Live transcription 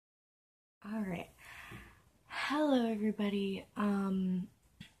All right. Hello, everybody.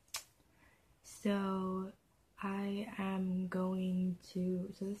 So I am going to.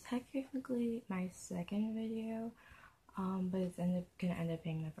 So this is technically my second video, but it's gonna end up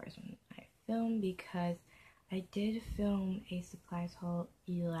being the first one I filmed because I did film a supplies haul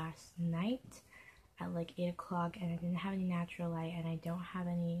last night at like 8 o'clock, and I didn't have any natural light, and I don't have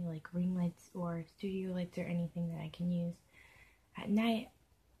any like ring lights or studio lights or anything that I can use at night.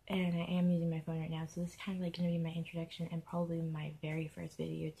 And I am using my phone right now, so this is kind of like going to be my introduction and probably my very first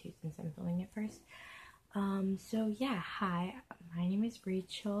video too, since I'm filming it first. So yeah, hi, my name is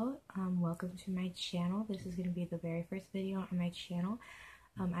Rachel. Welcome to my channel. This is going to be the very first video on my channel.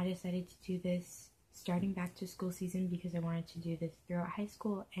 I decided to do this starting back to school season because I wanted to do this throughout high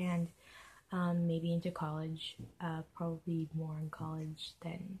school and maybe into college, probably more in college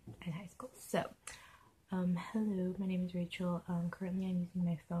than in high school. So hello, my name is Rachel. Currently I'm using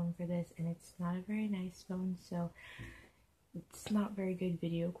my phone for this, and it's not a very nice phone, so it's not very good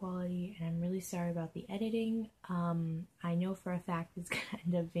video quality, and I'm really sorry about the editing. I know for a fact it's gonna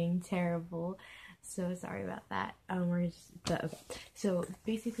end up being terrible, so sorry about that. Okay. So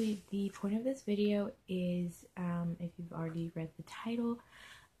basically the point of this video is, if you've already read the title,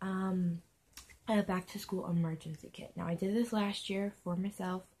 a back to school emergency kit. Now I did this last year for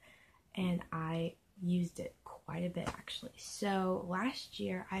myself, and I used it quite a bit actually. So last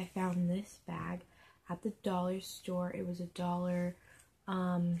year I found this bag at the dollar store. It was $1.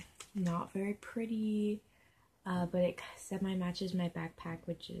 Not very pretty, but it semi matches my backpack,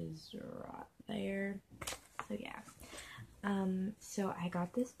 which is right there. So yeah. So I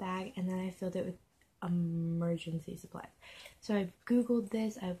got this bag, and then I filled it with emergency supplies. So I've googled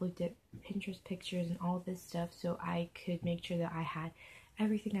this, I've looked at Pinterest pictures and all this stuff so I could make sure that I had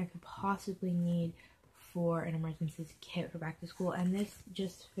everything I could possibly need for an emergency kit for back to school, and this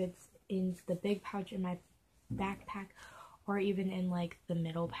just fits in the big pouch in my backpack or even in like the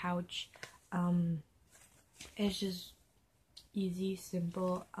middle pouch. It's just easy,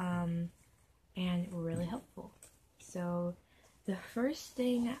 simple, and really helpful. So the first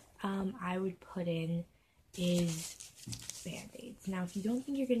thing I would put in is band-aids. Now if you don't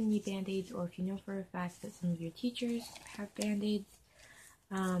think you're going to need band-aids, or if you know for a fact that some of your teachers have band-aids,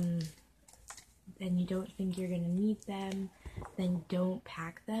 and you don't think you're gonna need them, then don't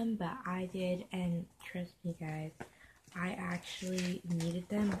pack them. But I did, and trust me guys, I actually needed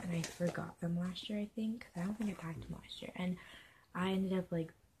them, and I forgot them last year, I think, because I don't think I packed them last year, and I ended up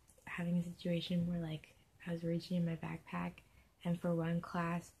like having a situation where like I was reaching in my backpack, and for one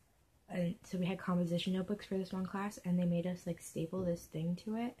class, and so we had composition notebooks for this one class, and they made us like staple this thing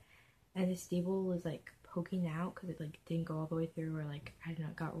to it, and the staple was like poking out because it like didn't go all the way through, or like I don't know,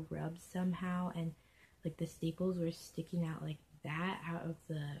 it got rubbed somehow, and like the staples were sticking out like that out of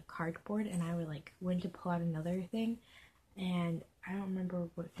the cardboard, and I would like went to pull out another thing, and I don't remember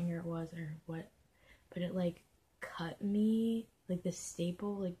what finger it was or what, but it like cut me, like the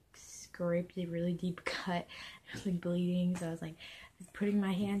staple like scraped a really deep cut. I was like bleeding, so I was like putting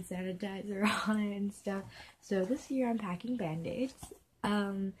my hand sanitizer on it and stuff. So this year I'm packing band-aids.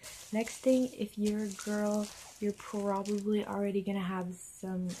 Next thing, if you're a girl, you're probably already gonna have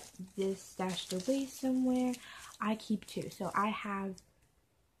this stashed away somewhere. I keep two. So I have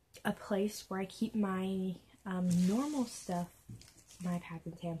a place where I keep my normal stuff, my pads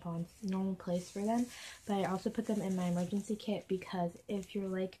and tampons, normal place for them, but I also put them in my emergency kit because if you're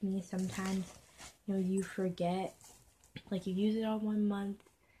like me, sometimes, you know, you forget, like you use it all 1 month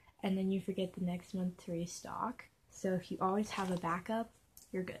and then you forget the next month to restock. So if you always have a backup,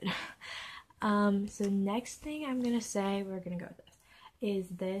 you're good. So next thing I'm gonna say, we're gonna go with this, is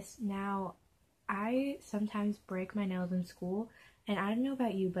this. Now, I sometimes break my nails in school, and I don't know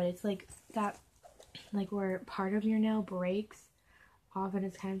about you, but it's like that, like where part of your nail breaks off and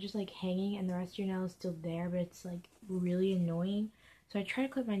it's kind of just like hanging and the rest of your nail is still there, but it's like really annoying. So I try to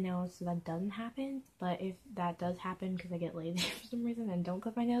clip my nails so that doesn't happen, but if that does happen because I get lazy for some reason and don't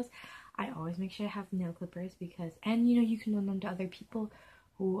clip my nails, I always make sure I have nail clippers, because, and you know, you can loan them to other people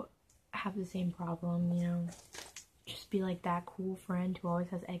who have the same problem, you know, just be like that cool friend who always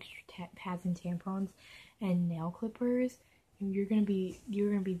has extra pads and tampons and nail clippers, and you're gonna be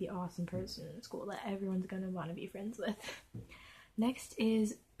the awesome person in school that everyone's gonna want to be friends with. Next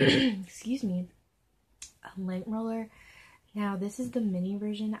is excuse me, a lint roller. Now this is the mini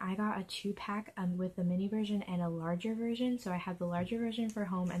version. I got a 2-pack with the mini version and a larger version, so I have the larger version for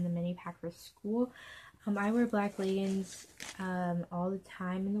home and the mini pack for school. I wear black leggings all the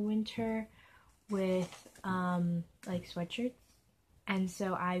time in the winter with like sweatshirts, and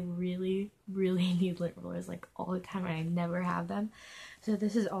so I really need lint rollers like all the time, and I never have them. So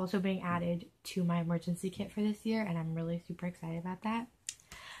this is also being added to my emergency kit for this year, and I'm really super excited about that.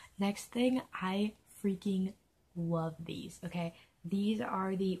 Next thing, I freaking love these. Okay, these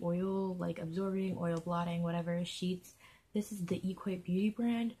are the oil, like absorbing, oil blotting, whatever sheets. This is the Equate Beauty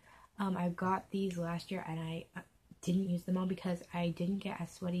brand. I got these last year, and I didn't use them all because I didn't get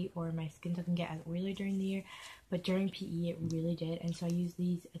as sweaty, or my skin doesn't get as oily during the year, but during PE it really did, and so I use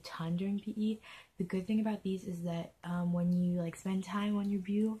these a ton during PE. The good thing about these is that when you like spend time on your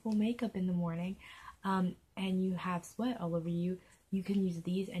beautiful makeup in the morning, and you have sweat all over you, you can use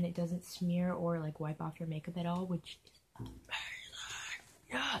these and it doesn't smear or like wipe off your makeup at all, which is amazing.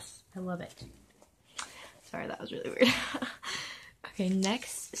 Yes, I love it. Sorry, that was really weird. Okay,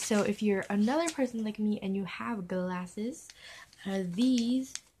 next, so if you're another person like me and you have glasses,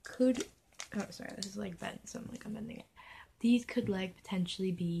 these could, oh sorry, this is like bent, so I'm bending it. These could like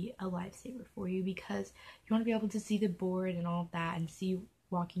potentially be a lifesaver for you because you want to be able to see the board and all of that and see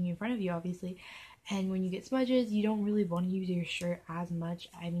walking in front of you, obviously. And when you get smudges, you don't really want to use your shirt as much.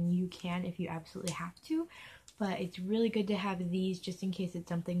 I mean, you can if you absolutely have to, but it's really good to have these just in case it's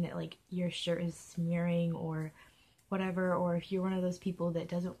something that like your shirt is smearing or whatever, or if you're one of those people that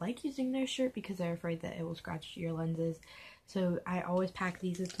doesn't like using their shirt because they're afraid that it will scratch your lenses. So I always pack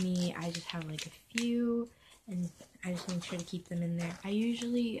these with me. I just have like a few, and I just make sure to keep them in there. I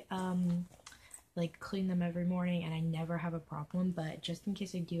usually like clean them every morning and I never have a problem, but just in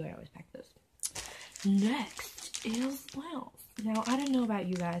case I do, I always pack those. Next is flannels. Now, I don't know about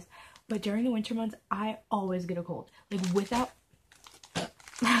you guys, but during the winter months, I always get a cold. Like, without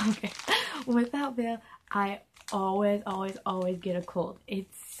fail, I always get a cold. It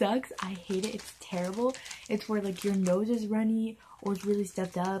sucks. I hate it. It's terrible. It's where, like, your nose is runny or it's really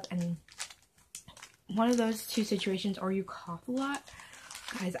stuffed up, and one of those two situations, or you cough a lot.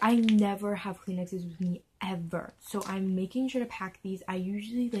 Guys, I never have Kleenexes with me ever, so I'm making sure to pack these. I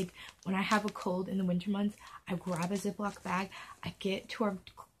usually, like, when I have a cold in the winter months, I grab a Ziploc bag, I get to our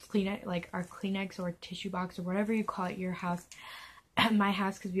Kleenex, like our Kleenex or tissue box or whatever you call it, your house, at my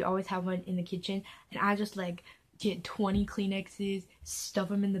house, because we always have one in the kitchen, and I just like get 20 Kleenexes, stuff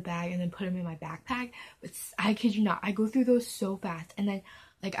them in the bag, and then put them in my backpack. But I kid you not, I go through those so fast, and then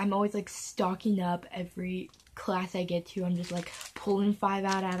like I'm always like stocking up every class I get to. I'm just like pulling 5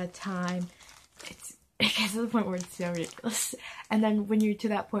 out at a time. It gets to the point where it's so ridiculous. And then when you're to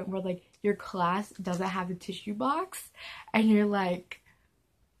that point where like your class doesn't have a tissue box and you're like,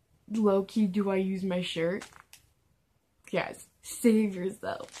 low-key, do I use my shirt? Guys, save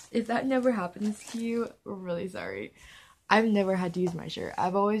yourselves. If that never happens to you, we're really sorry. I've never had to use my shirt.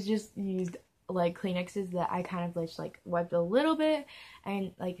 I've always just used like Kleenexes that I kind of like wiped a little bit,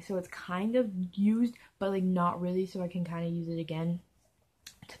 and like so it's kind of used but like not really, so I can kind of use it again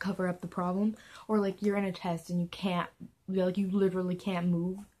to cover up the problem. Or like you're in a test and you can't, like you literally can't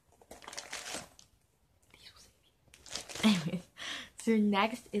move. These will save you. Anyways, so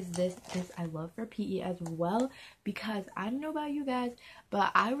next is this I love for PE as well, because I don't know about you guys,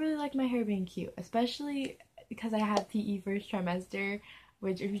 but I really like my hair being cute, especially because I had PE first trimester,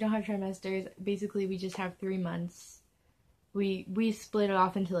 which if you don't have trimesters, basically we just have 3 months. We split it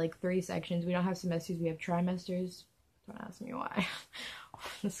off into like 3 sections. We don't have semesters, we have trimesters. Don't ask me why.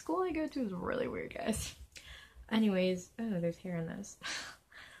 The school I go to is really weird, guys. Anyways, oh, there's hair in this.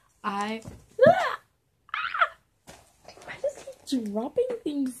 I just keep dropping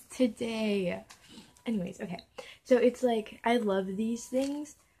things today. Anyways, okay. So it's like, I love these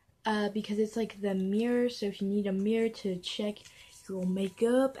things because it's like the mirror. So if you need a mirror to check your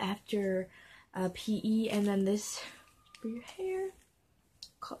makeup after PE, and then this for your hair,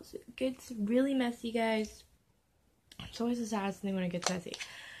 cause it gets really messy, guys. It's always the saddest thing when it gets messy.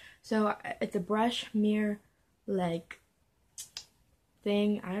 So it's a brush mirror like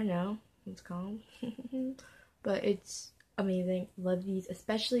thing. I don't know what it's called. But it's amazing. Love these,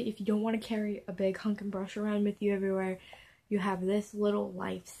 especially if you don't want to carry a big hunkin' brush around with you everywhere. You have this little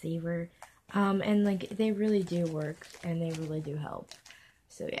lifesaver. And like they really do work and they really do help.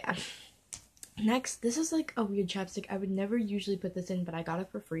 So yeah. Next, this is like a weird chapstick. I would never usually put this in, but I got it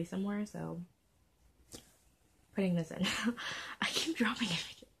for free somewhere, so putting this in. I keep dropping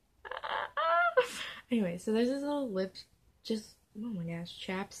everything. Anyway, so there's this little lip, just, oh my gosh,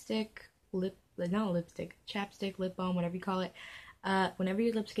 chapstick, not lipstick, chapstick, lip balm, whatever you call it. Whenever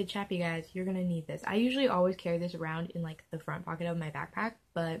your lips get chappy, guys, you're gonna need this. I usually always carry this around in like the front pocket of my backpack,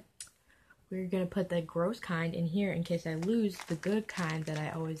 but we're gonna put the gross kind in here in case I lose the good kind that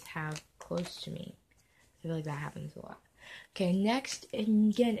I always have close to me. I feel like that happens a lot. Okay, next,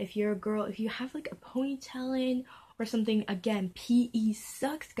 and again, if you're a girl, if you have like a ponytail in, or something. Again, PE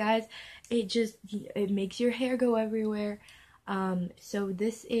sucks, guys. It makes your hair go everywhere. So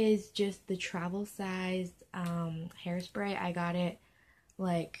this is just the travel sized hairspray. I got it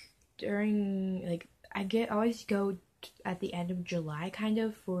like during, like, always go at the end of July kind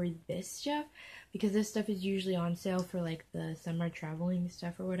of for this stuff, because this stuff is usually on sale for like the summer traveling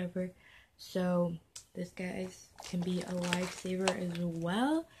stuff or whatever. So this, guys, can be a lifesaver as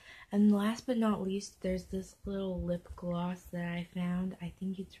well. And last but not least, there's this little lip gloss that I found. I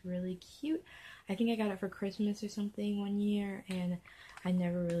think it's really cute. I think I got it for Christmas or something one year, and I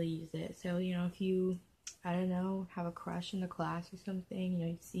never really used it. So, you know, if you, I don't know, have a crush in the class or something, you know,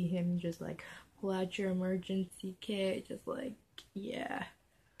 you see him, just like pull out your emergency kit, just like, yeah,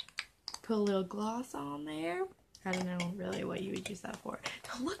 put a little gloss on there. I don't know really what you would use that for.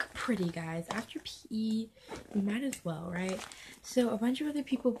 To look pretty, guys. After PE, you might as well, right? So a bunch of other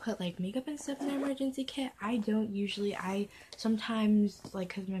people put like makeup and stuff in their emergency kit. I don't usually. I sometimes, like,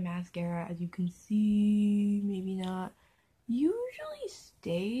 because my mascara, as you can see, maybe not, usually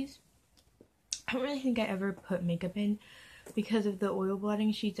stays. I don't really think I ever put makeup in because of the oil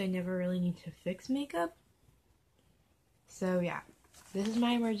blotting sheets. I never really need to fix makeup. So yeah, this is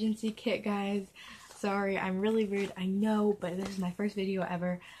my emergency kit, guys. Sorry, I'm really rude, I know, but this is my first video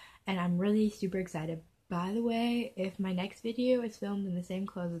ever, and I'm really super excited. By the way, if my next video is filmed in the same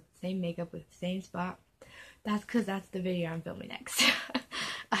clothes with the same makeup with the same spot, that's because that's the video I'm filming next.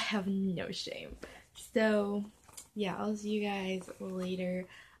 I have no shame. So yeah, I'll see you guys later.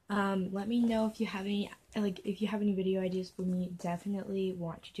 Let me know if you have any, like, if you have any video ideas for me. Definitely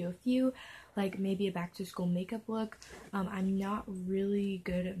want to do a few, like maybe a back to school makeup look. I'm not really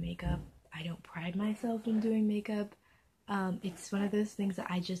good at makeup. I don't pride myself in doing makeup. It's one of those things that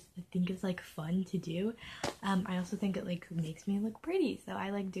I just think is like fun to do. I also think it like makes me look pretty, so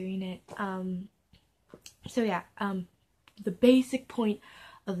I like doing it. So yeah, the basic point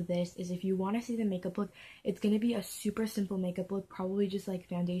of this is, if you want to see the makeup look, it's gonna be a super simple makeup look, probably just like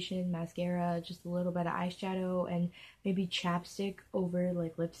foundation, mascara, just a little bit of eyeshadow, and maybe chapstick over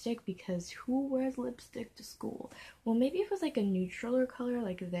like lipstick, because who wears lipstick to school? Well, maybe if it was like a neutraler color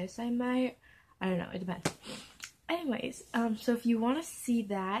like this, I might. I don't know, it depends. Anyways, so if you want to see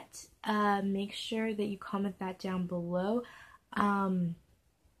that, make sure that you comment that down below. I'm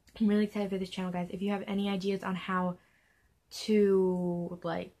really excited for this channel, guys. If you have any ideas on how to,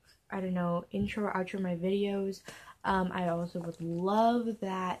 like, I don't know, intro or outro my videos, I also would love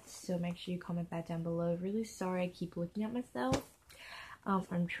that, so make sure you comment that down below. Really sorry I keep looking at myself.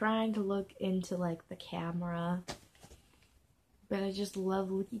 I'm trying to look into like the camera, but I just love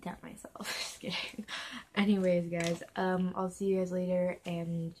looking at myself. Just kidding. Anyways, guys, I'll see you guys later,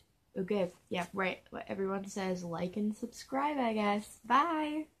 and okay, yeah, right, what everyone says, like and subscribe, I guess.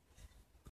 Bye!